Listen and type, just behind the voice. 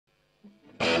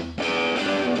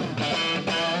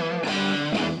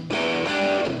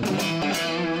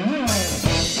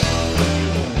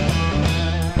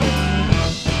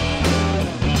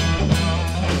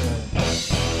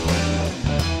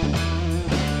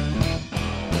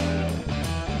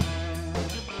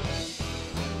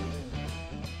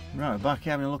Right, we're back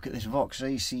having a look at this Vox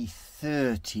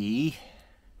AC30,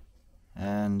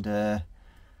 and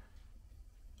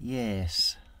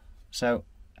yes, so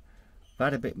I've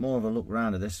had a bit more of a look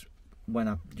round at this when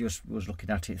I just was looking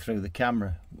at it through the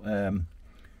camera when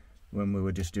we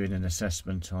were just doing an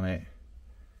assessment on it.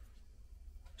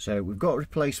 So we've got a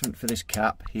replacement for this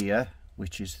cap here,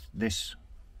 which is this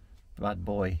bad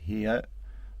boy here.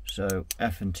 So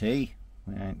F&T,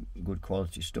 we ain't good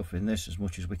quality stuff in this as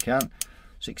much as we can.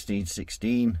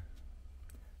 1616,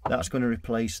 that's going to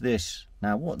replace this.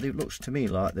 Now what it looks to me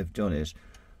like they've done is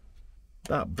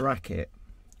that bracket,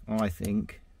 I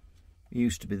think,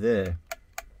 used to be there.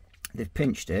 They've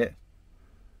pinched it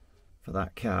for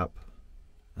that cap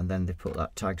and then they put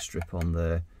that tag strip on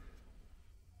there.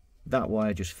 That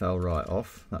wire just fell right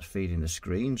off. That's feeding the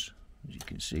screens, as you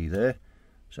can see there.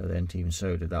 So they haven't even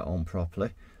soldered that on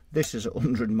properly. This is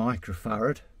 100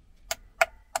 microfarad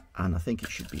and I think it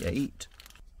should be 8.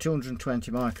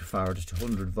 220 microfarad to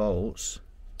 100 volts,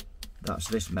 that's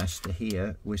this master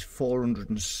here, with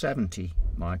 470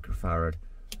 microfarad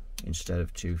instead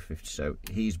of 250. So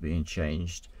he's being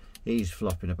changed. He's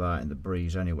flopping about in the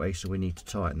breeze anyway, so we need to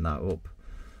tighten that up.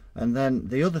 And then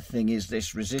the other thing is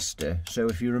this resistor. So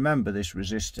if you remember, this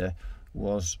resistor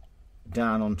was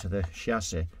down onto the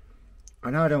chassis,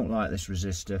 and I don't like this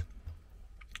resistor.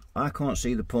 I can't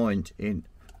see the point in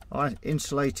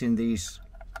insulating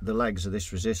the legs of this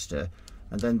resistor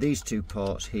and then these two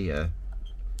parts here,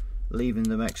 leaving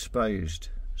them exposed.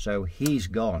 So he's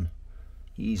gone,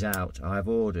 he's out. I've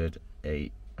ordered and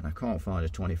I can't find a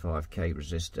 25k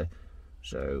resistor,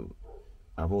 so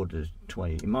I've ordered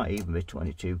 20, it might even be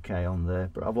 22k on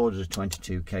there, but I've ordered a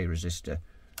 22k resistor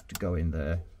to go in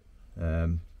there.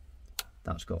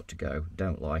 That's got to go.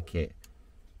 Don't like it.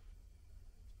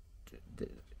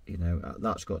 You know,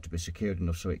 that's got to be secured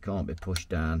enough so it can't be pushed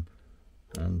down,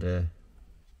 and to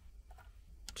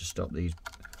stop these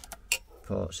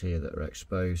parts here that are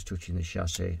exposed touching the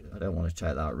chassis. I don't want to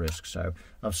take that risk, so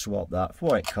I've swapped that for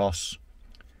what it costs.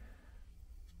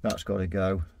 That's got to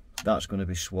go. That's going to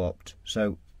be swapped.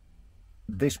 So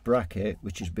this bracket,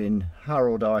 which has been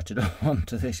Haroldited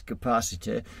onto this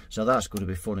capacitor, so that's going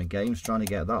to be fun and games trying to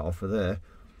get that off of there.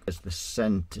 There's the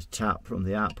centre tap from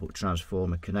the output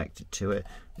transformer connected to it.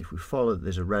 If we follow,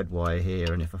 there's a red wire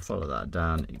here, and if I follow that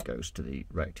down, it goes to the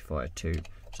rectifier tube.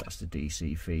 So that's the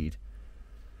DC feed.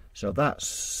 So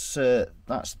that's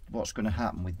what's going to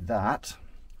happen with that.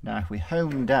 Now if we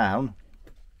hone down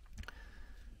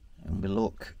and we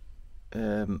look,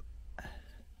 we'll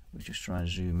just try and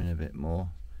zoom in a bit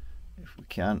more if we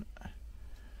can.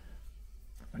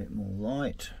 A bit more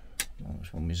light.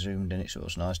 When we zoomed in, it's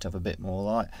always nice to have a bit more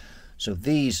light. So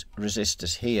these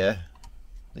resistors here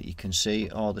that you can see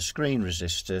are the screen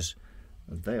resistors.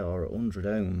 They are 100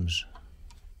 ohms.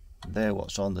 They're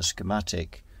what's on the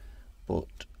schematic,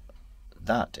 but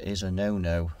that is a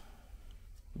no-no.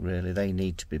 Really, they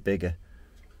need to be bigger.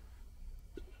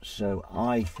 So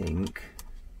I think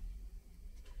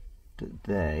that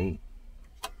they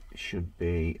should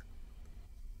be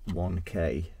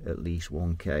 1k, at least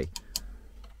 1k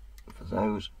for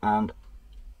those. And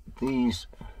these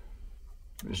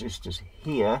resistors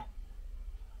here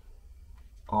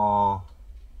are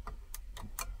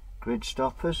grid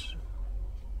stoppers,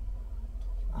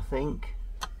 I think,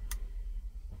 at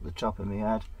the top of my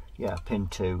head. Yeah, pin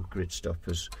 2 grid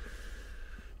stoppers.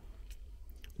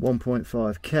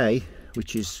 1.5k,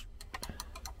 which is,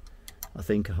 I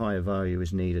think, a higher value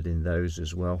is needed in those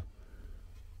as well.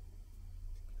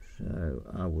 So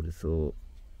I would have thought,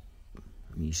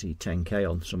 you see 10k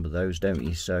on some of those, don't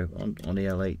you? So on the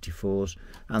L84s,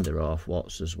 and they're half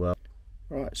watts as well.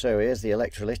 Right, so here's the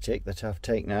electrolytic that I've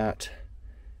taken out.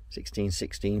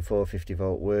 1616 450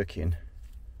 volt working.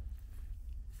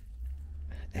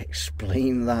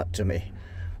 Explain that to me.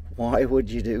 Why would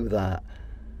you do that?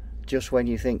 Just when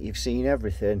you think you've seen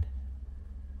everything,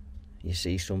 you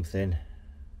see something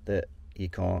that you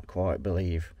can't quite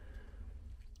believe.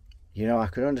 You know, I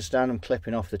could understand them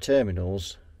clipping off the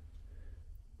terminals,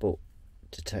 but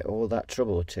to take all that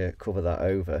trouble to cover that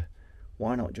over,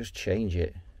 why not just change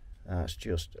it? That's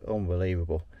just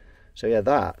unbelievable. So yeah,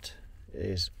 that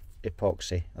is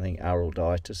epoxy. I think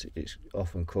Haroldited, as it's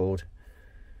often called,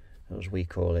 as we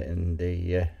call it in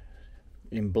the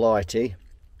in Blighty.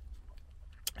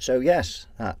 So yes,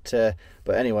 that.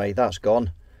 But anyway, that's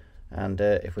gone. And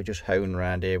if we just hone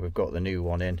around here, we've got the new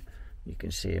one in. You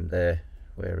can see him there.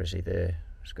 Where is he there?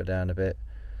 Let's go down a bit.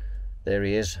 There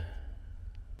he is.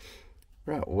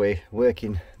 Right, we're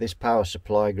working this power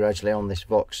supply gradually on this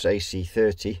Vox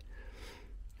AC30,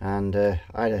 and I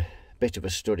had a bit of a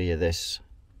study of this.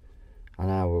 and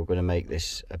now we're going to make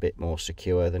this a bit more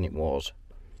secure than it was.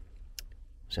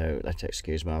 So let's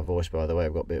excuse my voice, by the way,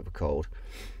 I've got a bit of a cold.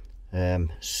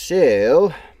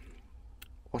 So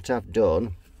what I've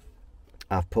done,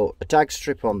 I've put a tag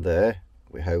strip on there,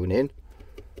 we're honing,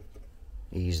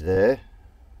 he's there,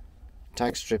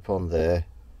 tag strip on there,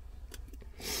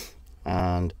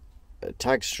 and a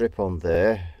tag strip on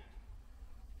there,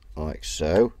 like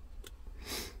so.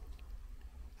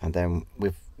 And then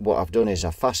what I've done is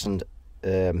I've fastened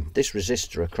this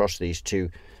resistor across these two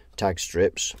tag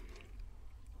strips,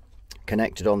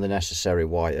 connected on the necessary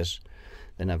wires.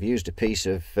 Then I've used a piece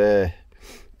of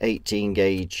 18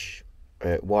 gauge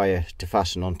wire to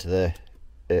fasten onto the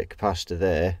capacitor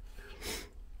there.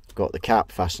 Got the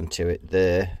cap fastened to it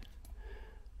there,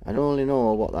 and all in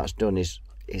all what that's done is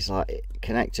like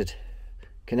connected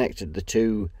the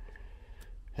two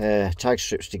tag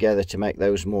strips together to make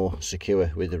those more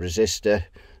secure with the resistor.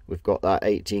 We've got that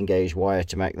 18 gauge wire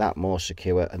to make that more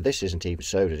secure, and this isn't even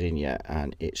soldered in yet,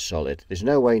 and it's solid. There's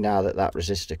no way now that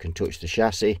resistor can touch the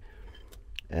chassis.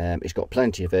 It's got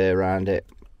plenty of air around it.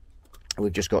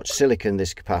 We've just got to silicon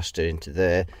this capacitor into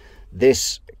there.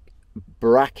 This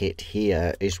bracket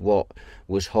here is what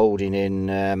was holding in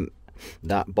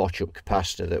that botch up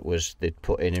capacitor that they'd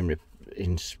put in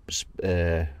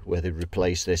where they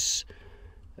replaced this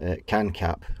can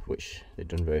cap, which they've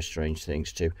done very strange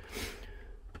things to.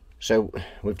 So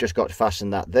we've just got to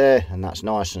fasten that there, and that's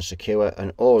nice and secure,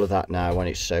 and all of that now, when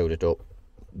it's soldered up,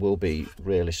 will be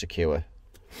really secure.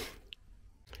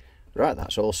 Right,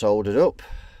 that's all soldered up,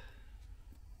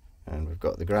 and we've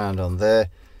got the ground on there,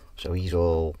 so he's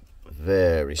all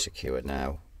very secure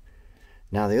now.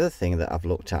 Now the other thing that I've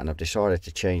looked at, and I've decided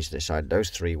to change this side, those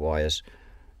three wires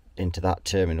into that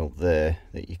terminal there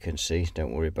that you can see.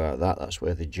 Don't worry about that, that's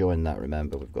where they join that,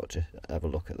 remember. We've got to have a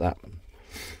look at that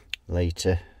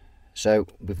later. So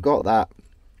we've got that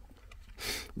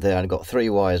there, and I've got three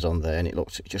wires on there, and it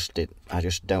just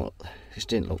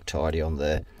didn't look tidy on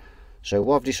there. So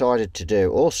what I've decided to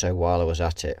do also while I was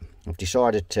at it, I've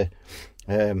decided to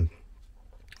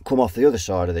come off the other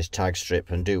side of this tag strip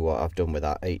and do what I've done with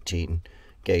that 18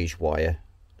 gauge wire.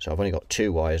 So I've only got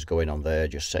two wires going on there,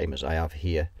 just same as I have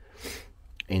here,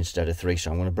 instead of three. So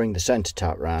I'm going to bring the center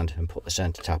tap round and put the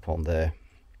center tap on there.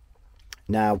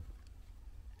 Now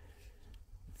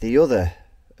the other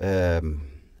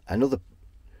another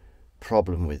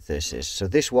problem with this is, so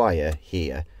this wire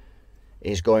here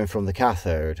is going from the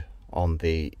cathode on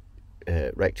the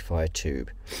rectifier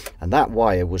tube, and that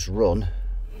wire was run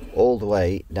all the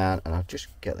way down, and I'll just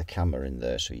get the camera in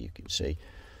there so you can see.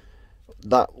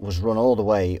 That was run all the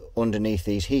way underneath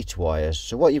these heater wires.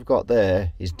 So what you've got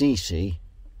there is DC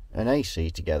and AC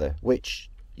together, which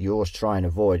you always try and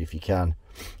avoid if you can,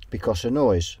 because of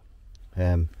noise.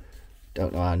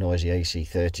 Don't know how noisy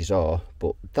AC30s are,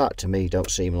 but that to me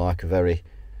don't seem like a very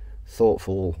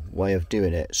thoughtful way of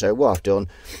doing it. So what I've done,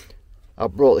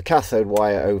 I've brought the cathode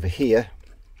wire over here,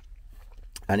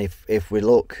 and if we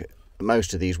look,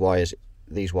 most of these wires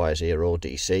here are all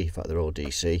DC. In fact, they're all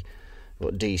DC. I've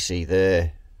got DC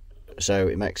there, so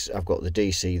it makes, I've got the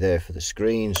DC there for the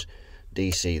screens,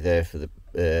 DC there for the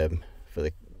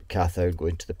cathode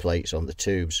going to the plates on the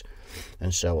tubes,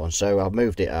 and so on. So I've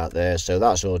moved it out there, so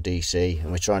that's all DC,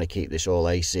 and we're trying to keep this all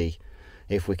AC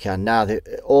if we can. Now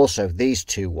also these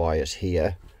two wires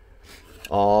here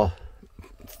are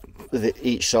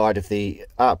each side of the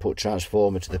output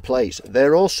transformer to the plates.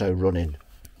 They're also running,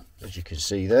 as you can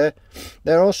see there,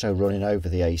 they're also running over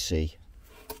the AC.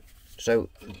 So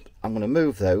I'm going to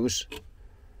move those,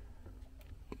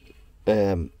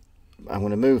 and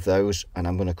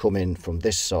I'm going to come in from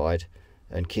this side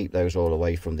and keep those all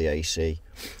away from the AC.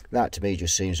 That to me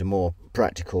just seems a more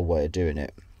practical way of doing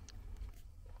it.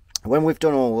 When we've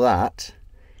done all that,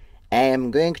 I'm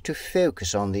going to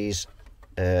focus on these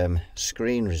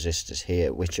screen resistors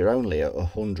here, which are only at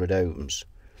 100 ohms,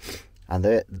 and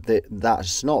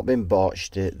that's not been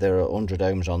botched. There are 100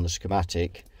 ohms on the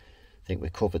schematic. I think we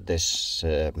covered this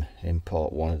in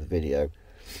part 1 of the video,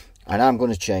 and I'm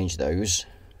going to change those,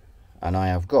 and I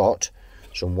have got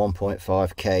some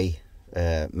 1.5k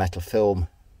metal film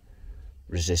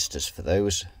resistors for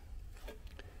those.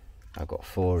 I've got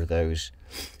 4 of those.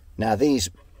 Now these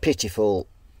pitiful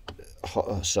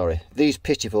half-watt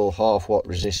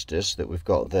resistors that we've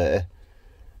got there,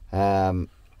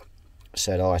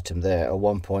 said item there, are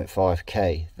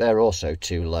 1.5k. They're also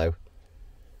too low,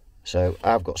 so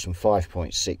I've got some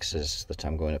 5.6s that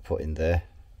I'm going to put in there,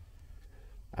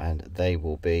 and they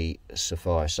will be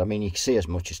suffice. I mean, you can see as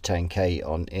much as 10k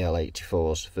on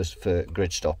EL84s for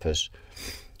grid stoppers,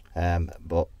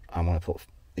 but I'm going to put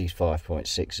these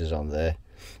 5.6s on there.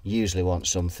 You usually want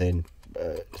something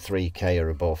 3k or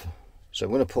above. So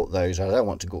I'm going to put those. I don't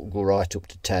want to go right up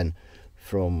to 10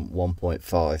 from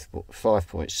 1.5, but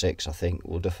 5.6 I think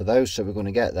will do for those. So we're going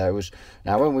to get those.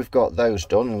 Now when we've got those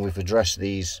done and we've addressed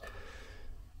these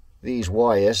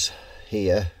wires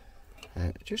here,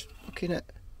 just looking at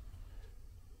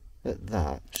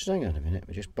that, just hang on a minute,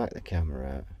 we'll just back the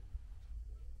camera out.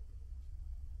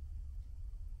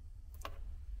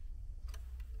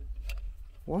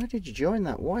 Why did you join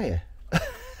that wire?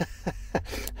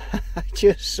 I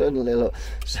just suddenly look.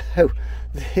 So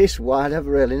this wire, I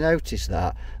never really noticed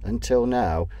that until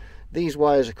now. These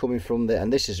wires are coming from there,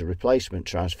 and this is a replacement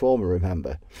transformer,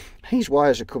 remember. These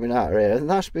wires are coming out of here, and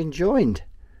that's been joined.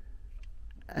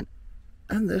 And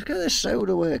look at the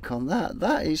solder work on that.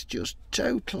 That is just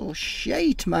total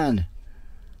shite, man.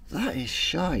 That is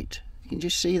shite. You can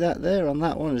just see that there on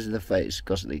that one as the face,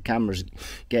 because the camera's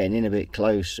getting in a bit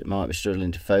close. It might be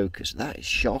struggling to focus. That is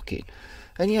shocking.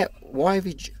 And yet, why have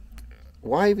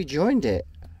you joined it?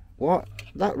 What?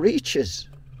 That reaches.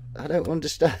 I don't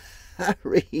understand. That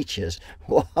reaches.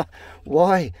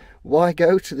 Why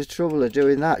go to the trouble of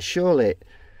doing that? Surely,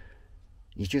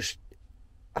 you just,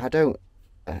 I don't.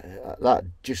 That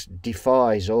just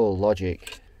defies all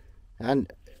logic.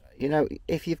 And you know,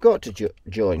 if you've got to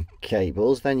join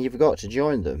cables, then you've got to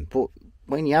join them. But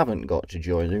when you haven't got to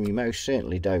join them, you most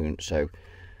certainly don't. So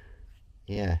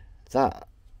yeah, that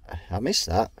I missed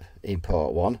that in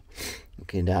part one.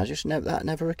 Looking down, that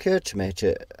never occurred to me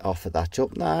to offer that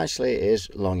up. Nicely, it is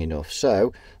long enough.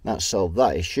 So that solved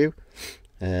that issue.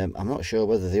 I'm not sure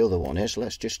whether the other one is.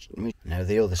 Let's just no,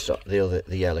 the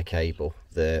yellow cable,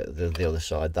 the other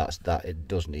side. That it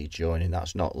does need joining.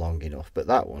 That's not long enough, but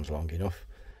that one's long enough.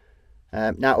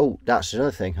 Now, oh, that's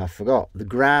another thing I forgot. The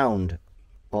ground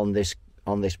on this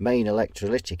main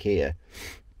electrolytic here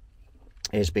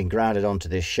has been grounded onto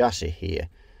this chassis here,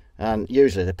 and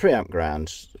usually the preamp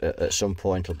grounds at some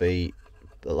point will be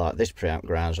like this preamp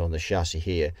grounds on the chassis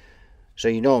here. So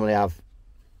you normally have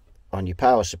on your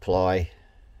power supply.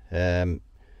 You're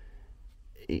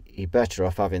better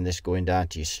off having this going down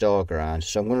to your star ground.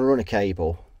 So I'm going to run a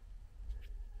cable,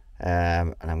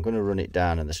 and I'm going to run it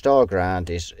down, and the star ground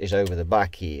is over the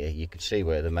back here. You can see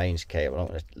where the mains cable, I'm not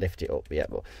going to lift it up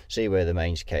yet, but see where the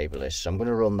mains cable is. So I'm going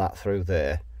to run that through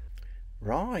there.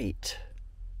 Right,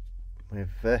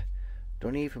 we've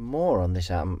done even more on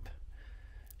this amp.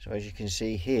 So as you can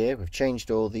see here, we've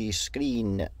changed all these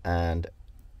screen and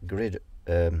grid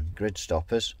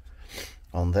stoppers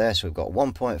on there. So we've got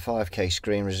 1.5k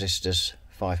screen resistors,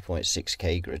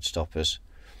 5.6k grid stoppers.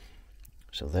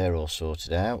 So they're all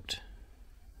sorted out.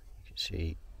 You can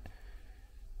see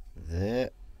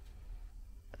there.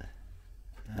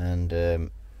 And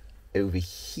over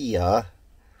here,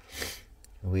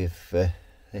 we've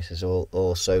this is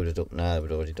all soldered up now.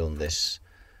 We've already done this.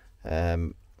 Now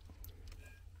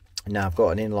I've got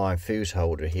an inline fuse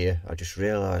holder here. I just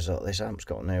realised that this amp's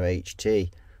got no HT.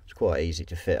 It's quite easy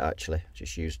to fit actually.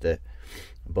 Just used the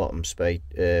bottom spade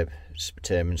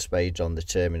terminal spades on the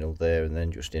terminal there, and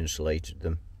then just insulated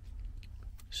them.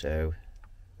 So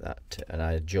that, and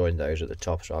I joined those at the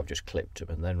top, so I've just clipped them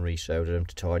and then resoldered them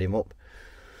to tidy them up.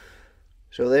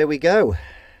 So there we go.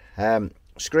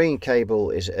 Screen cable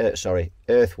is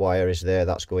earth wire is there.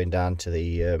 That's going down to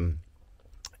the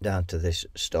down to this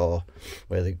star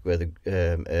where the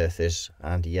earth is.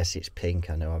 And yes, it's pink.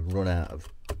 I know I've run out of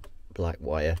black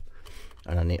wire,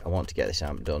 and I want to get this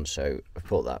amp done, so I've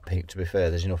put that pink. To be fair,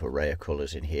 there's enough array of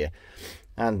colours in here,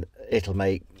 and it'll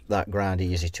make that ground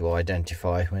easy to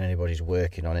identify when anybody's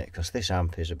working on it, because this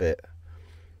amp is a bit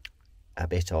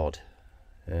odd,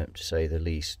 to say the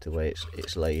least, the way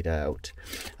it's laid out.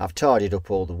 I've tidied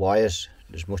up all the wires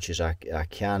as much as I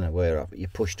can, where you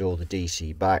pushed all the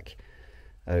DC back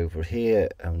over here,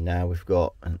 and now we've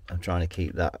got, and I'm trying to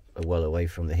keep that well away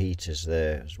from the heaters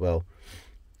there as well.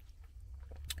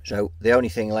 So the only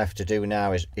thing left to do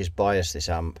now is bias this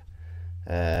amp,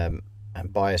 and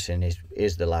biasing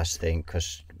is the last thing,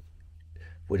 because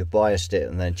we'd have biased it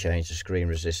and then changed the screen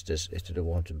resistors. It would have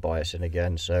wanted biasing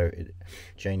again, so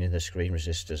changing the screen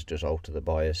resistors does alter the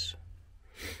bias.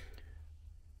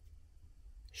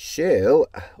 So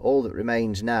all that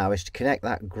remains now is to connect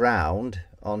that ground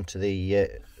onto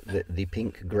the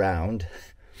pink ground,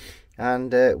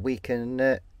 and we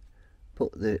can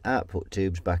put the output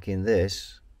tubes back in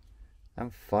this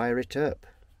and fire it up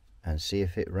and see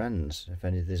if it runs, if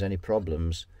there's any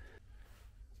problems.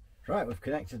 Right, we've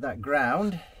connected that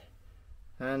ground,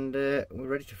 and we're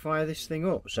ready to fire this thing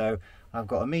up. So I've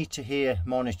got a meter here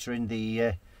monitoring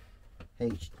the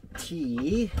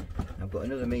HT. I've got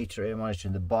another meter here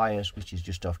monitoring the bias, which is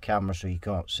just off camera so you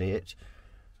can't see it.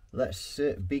 Let's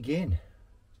begin.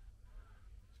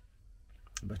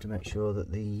 better make sure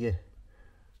that the I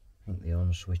think the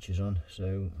on switch is on.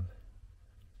 So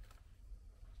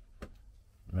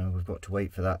now we've got to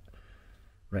wait for that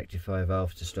rectifier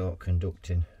valve to start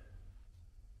conducting.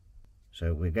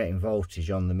 So we're getting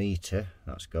voltage on the meter,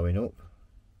 that's going up.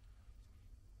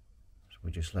 So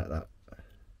we just let that,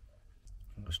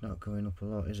 it's not going up a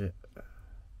lot, is it?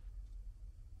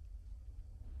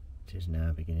 It is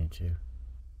now beginning to.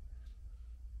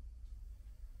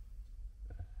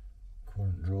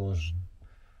 Current draws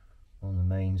on the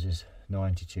mains is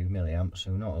 92 milliamps,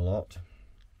 so not a lot.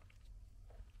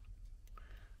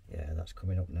 Yeah, that's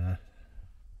coming up now.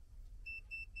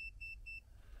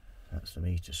 That's the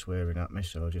meter swearing at me,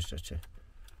 so I'll just have to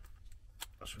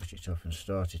switch it off and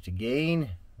start it again.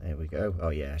 There we go. Oh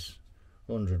yes,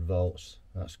 100 volts.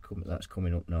 That's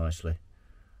coming up nicely.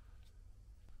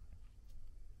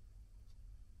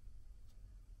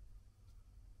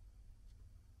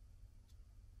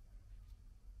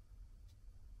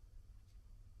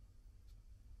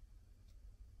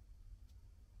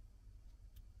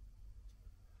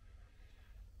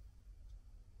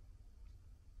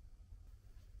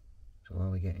 So are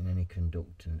we getting any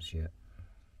conductance yet?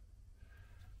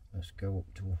 Let's go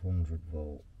up to 100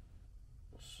 volts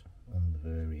on the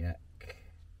Variac.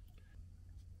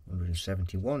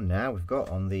 171 now we've got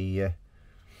on the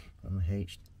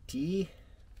HT.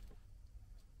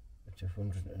 It's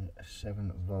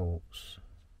 107 volts.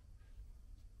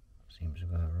 Seems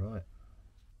about right.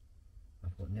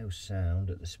 I've got no sound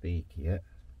at the speaker yet.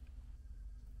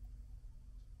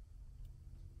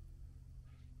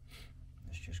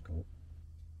 Let's just go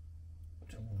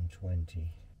to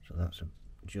 120. So that's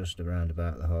just around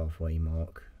about the halfway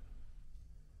mark.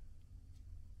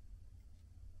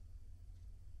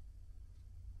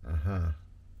 Aha,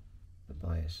 the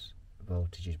bias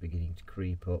voltage is beginning to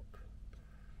creep up,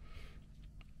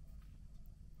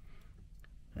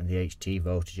 and the HT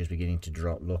voltage is beginning to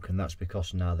drop. Look, and that's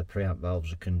because now the preamp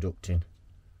valves are conducting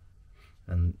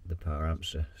and the power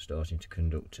amps are starting to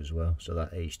conduct as well, so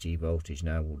that HT voltage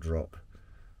now will drop.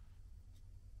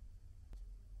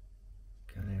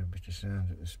 Can I hear a bit of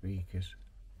sound at the speakers?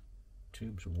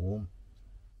 Tubes are warm.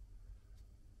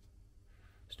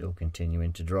 Still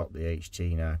continuing to drop the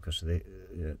HT now because of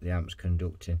the amps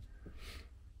conducting.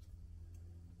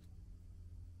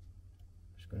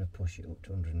 Just going to push it up to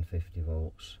 150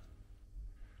 volts.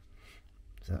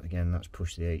 So that, again, that's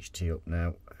pushed the HT up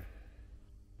now.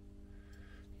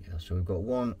 Yeah, so we've got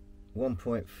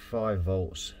 1.5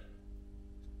 volts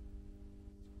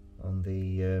on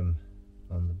the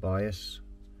bias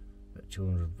at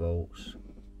 200 volts.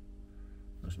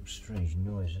 There's some strange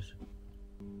noises.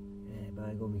 Yeah,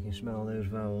 by God, we can smell those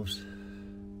valves.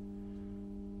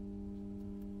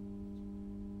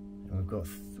 And we've got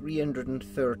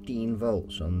 313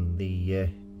 volts on the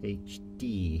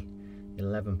HD,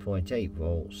 11.8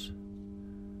 volts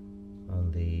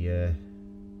on the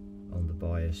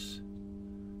bias,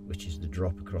 which is the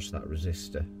drop across that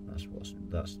resistor.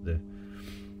 That's the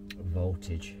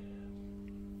voltage.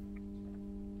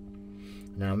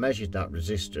 Now I measured that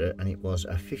resistor and it was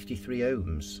a 53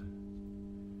 ohms.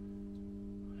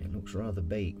 It looks rather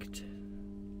baked.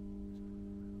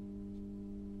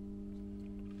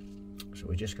 So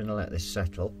we're just going to let this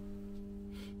settle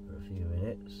for a few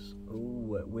minutes.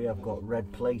 Oh, we have got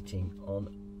red plating on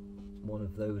one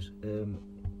of those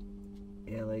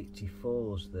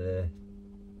L84s there.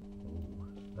 Ooh,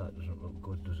 that doesn't look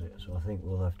good, does it? So I think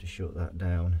we'll have to shut that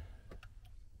down.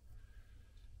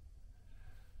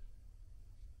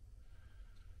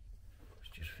 Let's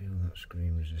just feel that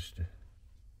screen resistor.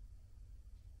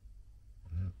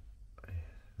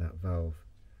 That valve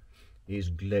is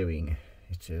glowing.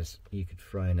 It is. You could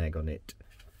fry an egg on it.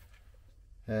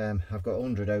 I've got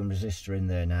 100 ohm resistor in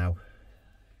there now.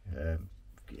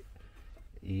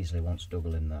 Easily wants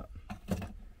doubling that.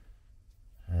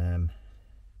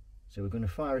 So we're going to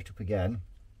fire it up again.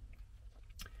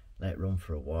 Let it run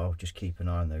for a while. Just keep an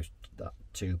eye on that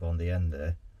tube on the end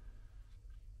there.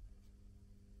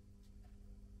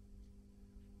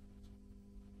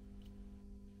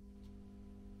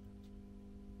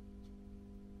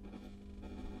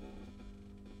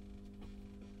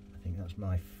 I think that's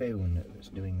my phone that's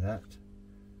doing that.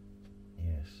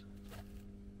 Yes.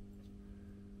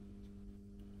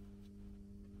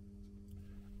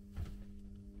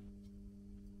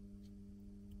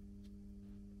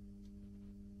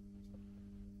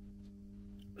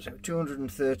 So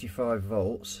 235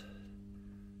 volts,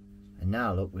 and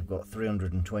now look, we've got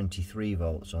 323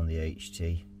 volts on the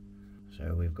HT.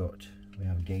 So we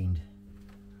have gained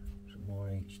some more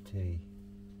HT.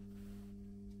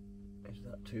 Is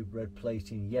that tube red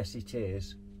plating? Yes, it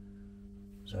is.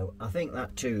 So I think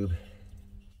that tube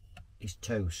is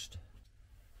toast.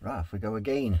 Right, off we go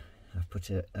again. I've put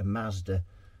a Mazda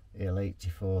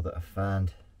AL84 that I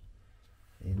found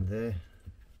in there,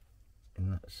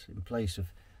 and that's in place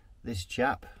of this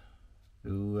chap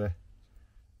who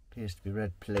appears to be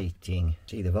red plating.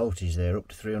 See the voltage there up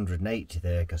to 380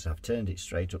 there, because I've turned it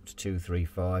straight up to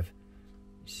 235.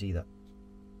 You see that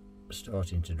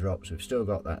starting to drop, so we've still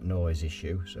got that noise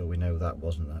issue, so we know that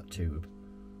wasn't that tube.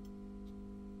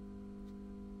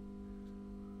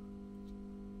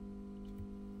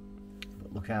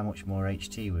 But look how much more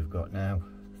HT we've got now,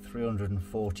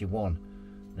 341.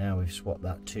 Now we've swapped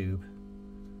that tube,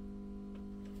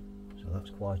 so that's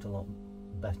quite a lot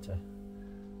better.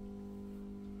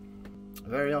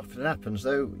 Very often happens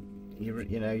though, you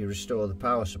restore the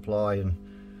power supply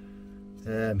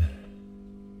and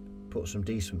put some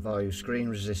decent value screen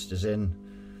resistors in,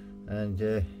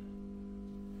 and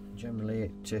generally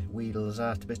it wheedles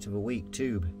out a bit of a weak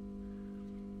tube.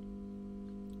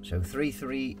 So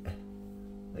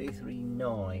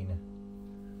 339,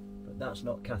 but that's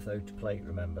not cathode to plate,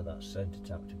 remember, that's centre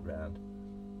tap to ground.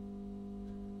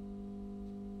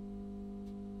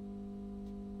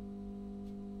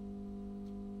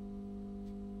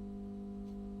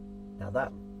 Now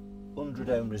that 100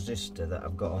 ohm resistor that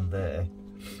I've got on there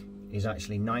is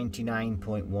actually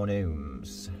 99.1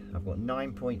 ohms. I've got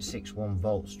 9.61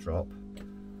 volts drop,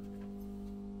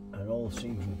 and all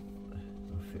seems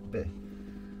a bit.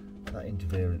 That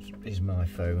interference is my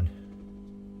phone,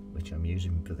 which I'm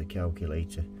using for the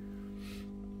calculator.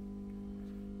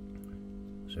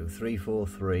 So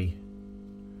 343.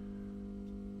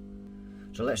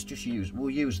 So let's just we'll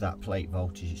use that plate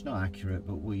voltage. It's not accurate,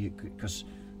 but because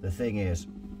the thing is,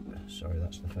 sorry,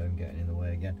 that's the phone getting in the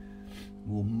way again.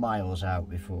 We're miles out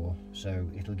before, so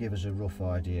it'll give us a rough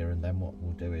idea, and then what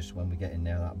we'll do is when we get in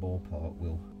there that ballpark,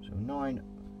 so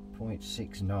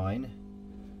 9.69,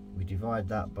 we divide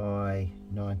that by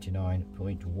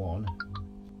 99.1,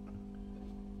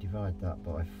 divide that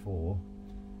by 4,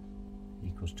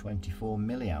 equals 24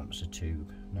 milliamps a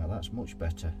tube. Now that's much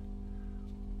better.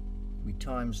 We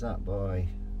times that by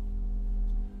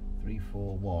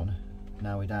 341,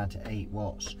 now we're down to 8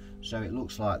 watts. So it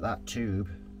looks like that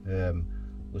tube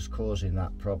was causing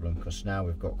that problem, because now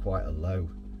we've got quite a low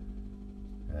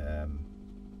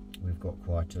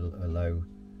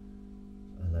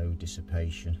low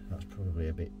dissipation. That's probably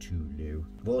a bit too low.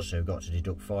 We've also got to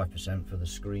deduct 5% for the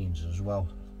screens as well,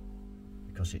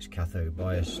 because it's cathode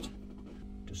biased.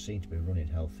 Does seem to be running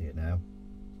healthier now.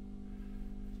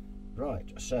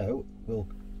 Right, so we'll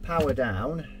power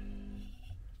down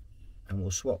and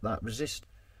we'll swap that resistor.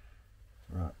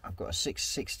 Right, I've got a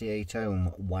 668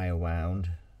 ohm wire wound,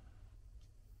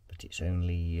 but it's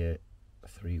only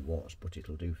 3 watts, but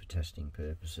it'll do for testing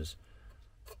purposes.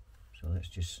 So let's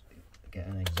just get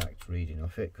an exact reading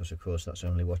off it, because of course that's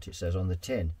only what it says on the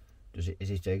tin. Is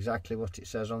it exactly what it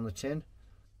says on the tin?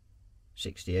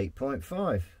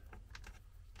 68.5.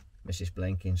 Mrs.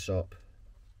 Blenkinsop.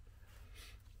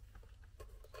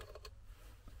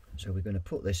 So we're going to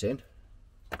put this in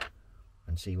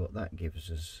and see what that gives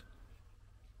us.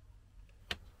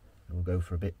 We'll go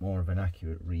for a bit more of an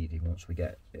accurate reading once we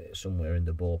get somewhere in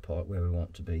the ballpark where we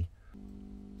want to be.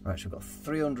 Right, so we've got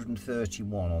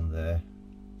 331 on there,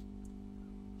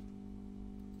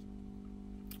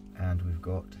 and we've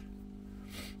got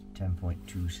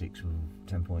 10.26 or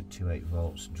 10.28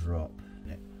 volts drop.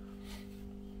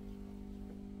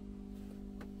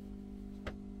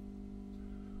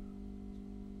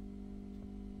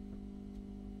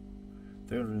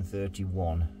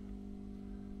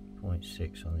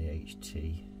 331.6 on the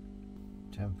HT,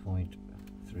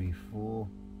 10.34,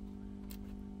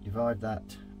 divide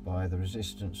that by the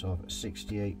resistance of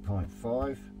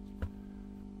 68.5.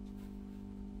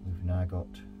 We've now got,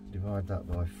 divide that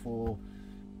by 4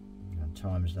 and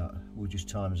times that, we'll just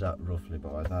times that roughly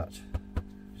by that.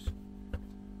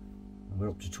 And we're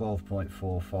up to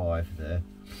 12.45 there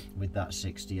with that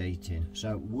 68 in.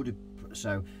 So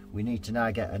so we need to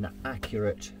now get an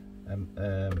accurate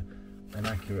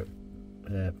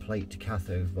plate to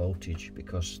cathode voltage,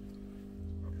 because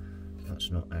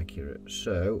that's not accurate.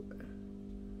 So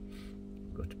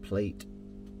we've got a plate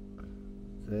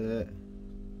there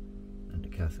and a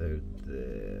cathode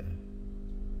there.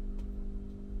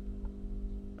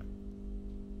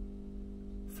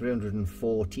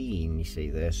 314, you see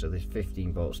there, so there's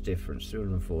 15 volts difference,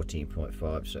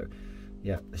 314.5. So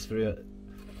yeah, there's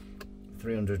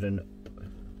 300 and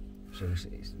so it's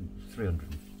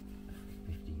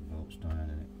 315 volts down in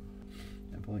it.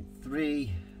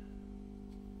 10.3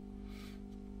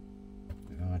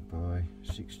 divided by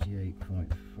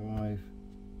 68.5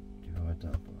 divide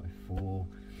that by 4,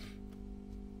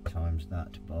 times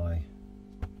that by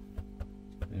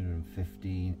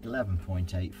 115,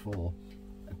 11.84.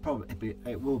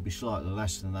 It will be slightly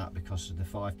less than that because of the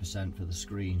 5% for the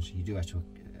screens. You do have to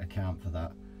account for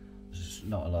that. It's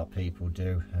not a lot of people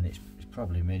do, and it's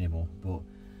probably minimal, but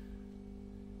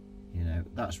you know,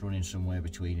 that's running somewhere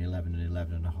between 11 and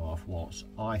 11.5 watts.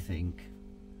 I think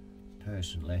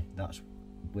personally that's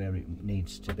where it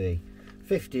needs to be.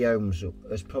 50 ohms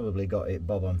has probably got it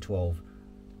bob on 12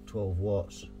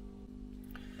 watts.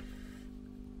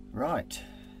 Right,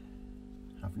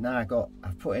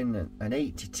 I've put in an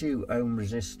 82 ohm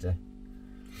resistor,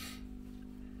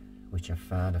 which I've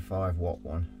found a 5 watt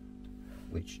one,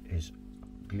 which is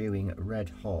gluing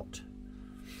red hot,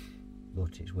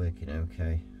 but it's working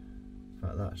okay. In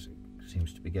fact, that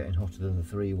seems to be getting hotter than the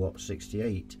 3 watt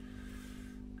 68.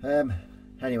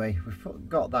 Anyway, we've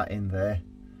got that in there,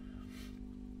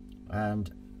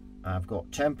 and I've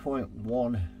got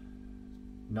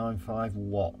 10.195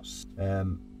 watts,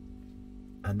 and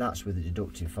that's with a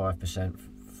deducted 5%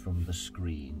 from the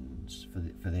screens,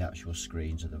 for the actual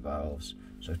screens of the valves.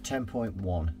 So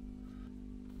 10.1.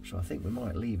 So I think we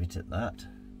might leave it at that,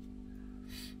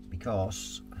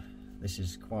 because this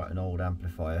is quite an old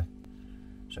amplifier.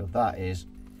 So that is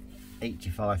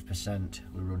 85%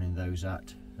 we're running those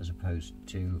at, as opposed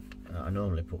to, I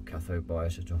normally put cathode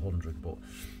bias at 100, but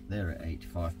they're at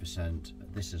 85%.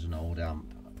 This is an old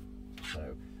amp,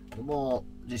 so the more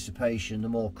dissipation, the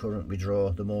more current we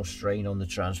draw, the more strain on the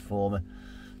transformer.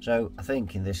 So I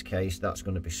think in this case that's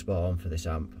going to be spot on for this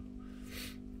amp,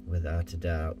 without a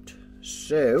doubt.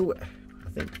 So I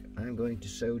think I'm going to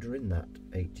solder in that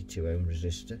 82 ohm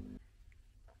resistor.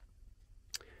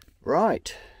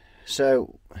 Right,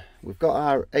 so we've got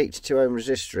our 82 ohm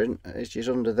resistor in, it's just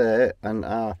under there, and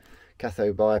our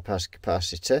cathode bypass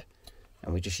capacitor,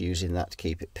 and we're just using that to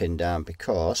keep it pinned down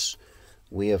because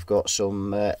we have got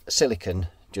some silicon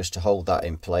just to hold that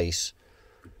in place.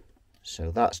 So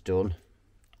that's done,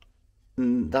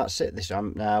 and that's it. This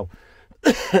amp now,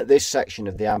 this section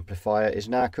of the amplifier is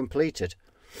now completed.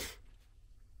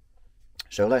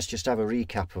 So let's just have a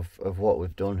recap of what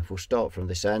we've done. We'll start from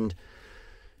this end.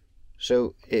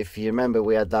 So if you remember,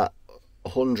 we had that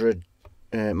 100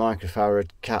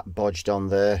 microfarad cap bodged on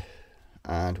there,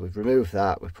 and we've removed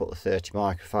that. We've put the 30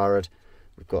 microfarad.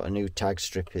 We've got a new tag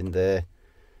strip in there.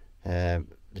 The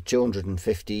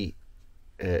 220k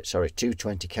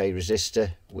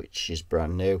resistor, which is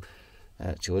brand new,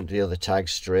 to the other tag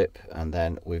strip, and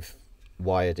then we've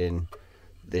wired in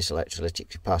this electrolytic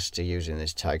capacitor using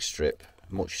this tag strip.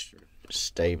 Much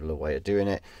stabler way of doing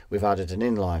it. We've added an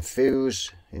inline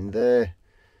fuse in there.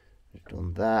 We've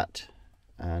done that,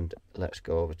 and let's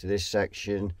go over to this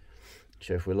section.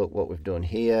 So if we look what we've done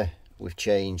here, we've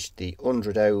changed the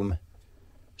 100 ohm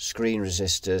screen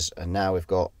resistors, and now we've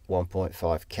got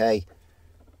 1.5k,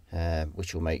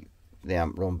 which will make the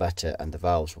amp run better and the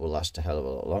valves will last a hell of a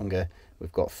lot longer.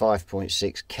 We've got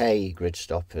 5.6k grid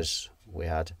stoppers. We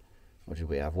had, what did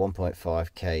we have,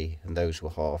 1.5k, and those were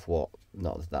half watt.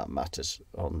 Not that that matters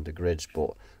on the grids,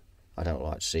 but I don't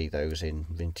like to see those in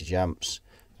vintage amps,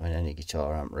 or in any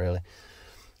guitar amp really.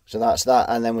 So that's that,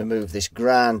 and then we move this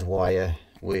ground wire,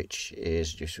 which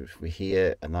is just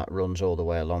here, and that runs all the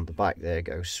way along the back there,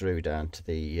 goes through down to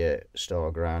the star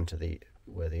ground, to the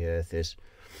where the earth is.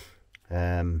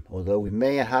 Although we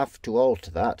may have to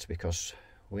alter that because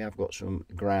we have got some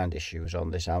ground issues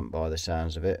on this amp by the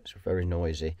sounds of it. It's very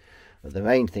noisy. But the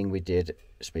main thing we did,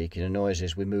 speaking of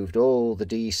noises, we moved all the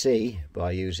DC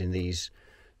by using these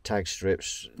tag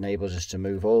strips. Enables us to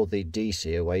move all the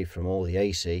DC away from all the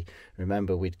AC.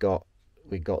 Remember, we got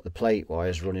the plate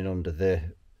wires running under the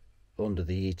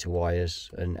heater wires,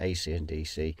 and AC and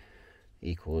DC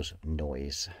equals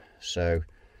noise. So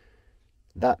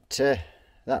that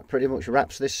pretty much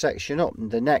wraps this section up.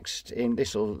 The next,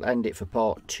 this will end it for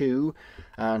part 2,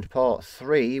 and part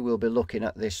 3 we'll be looking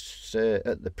at this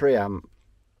at the preamp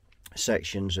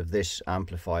sections of this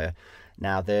amplifier.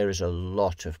 Now there is a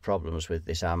lot of problems with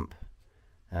this amp,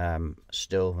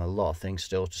 still a lot of things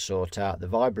still to sort out. The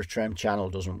Vibrotrem channel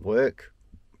doesn't work.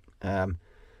 There's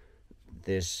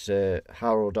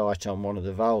Haraldite on one of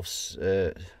the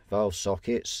valve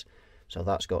sockets, so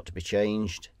that's got to be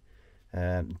changed.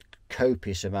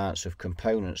 Copious amounts of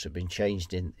components have been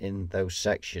changed in those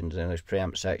sections, in those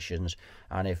preamp sections,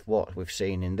 and if what we've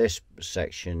seen in this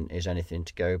section is anything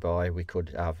to go by, we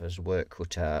could have as work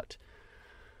cut out.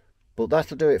 But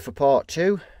that'll do it for part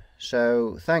 2.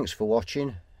 So thanks for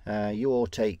watching. You all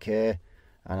take care,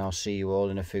 and I'll see you all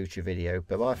in a future video.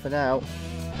 Bye bye for now.